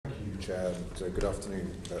Chair, and good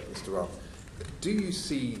afternoon, Mr. Raab. Do you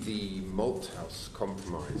see the Malthouse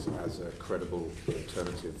compromise as a credible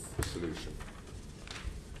alternative solution?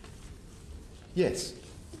 Yes.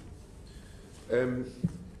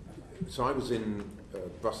 So I was in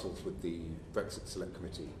Brussels with the Brexit Select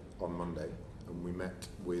Committee on Monday, and we met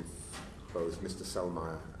with both Mr.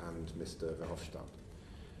 Selmayr and Mr. Verhofstadt.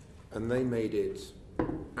 And they made it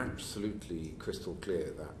absolutely crystal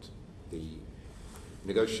clear that the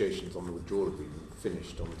negotiations on the withdrawal agreement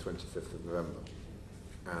finished on the 25th of November.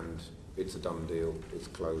 And it's a done deal, it's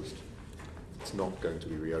closed, it's not going to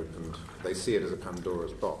be reopened. They see it as a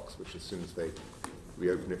Pandora's box, which as soon as they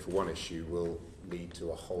reopen it for one issue will lead to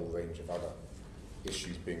a whole range of other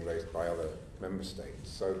issues being raised by other member states.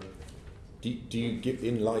 So do you give,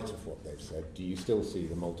 in light of what they've said, do you still see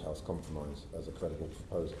the Malthouse compromise as a credible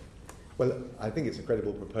proposal? Well, I think it's a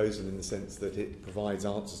credible proposal in the sense that it provides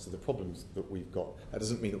answers to the problems that we've got. That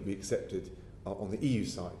doesn't mean it will be accepted on the EU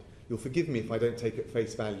side. You'll forgive me if I don't take at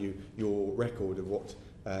face value your record of what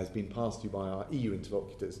has been passed to you by our EU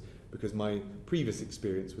interlocutors, because my previous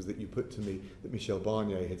experience was that you put to me that Michel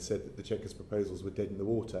Barnier had said that the Chequers proposals were dead in the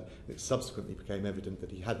water, and it subsequently became evident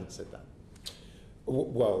that he hadn't said that.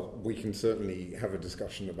 Well, we can certainly have a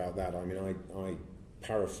discussion about that. I mean, I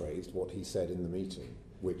paraphrased what he said in the meeting,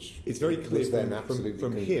 which it's very clear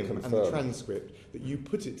from him confirmed. And the transcript that you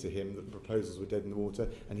put it to him that the proposals were dead in the water,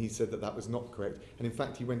 and he said that that was not correct. And in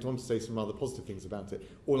fact, he went on to say some rather positive things about it.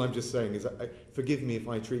 All I'm just saying is, forgive me if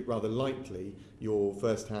I treat rather lightly your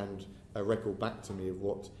first-hand record back to me of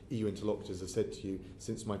what EU interlocutors have said to you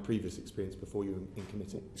since my previous experience before you in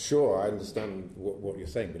committee. Sure, I understand what you're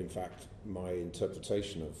saying, but in fact, my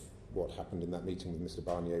interpretation of what happened in that meeting with Mr.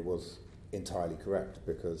 Barnier was entirely correct,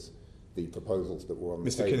 because the proposals that were on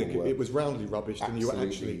the table Mr. Kinnock, it was roundly rubbished and you were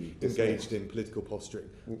actually engaged in political posturing.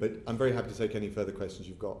 But I'm very happy to take any further questions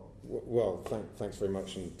you've got. Well, thanks very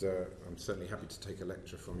much, and I'm certainly happy to take a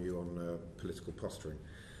lecture from you on political posturing.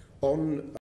 On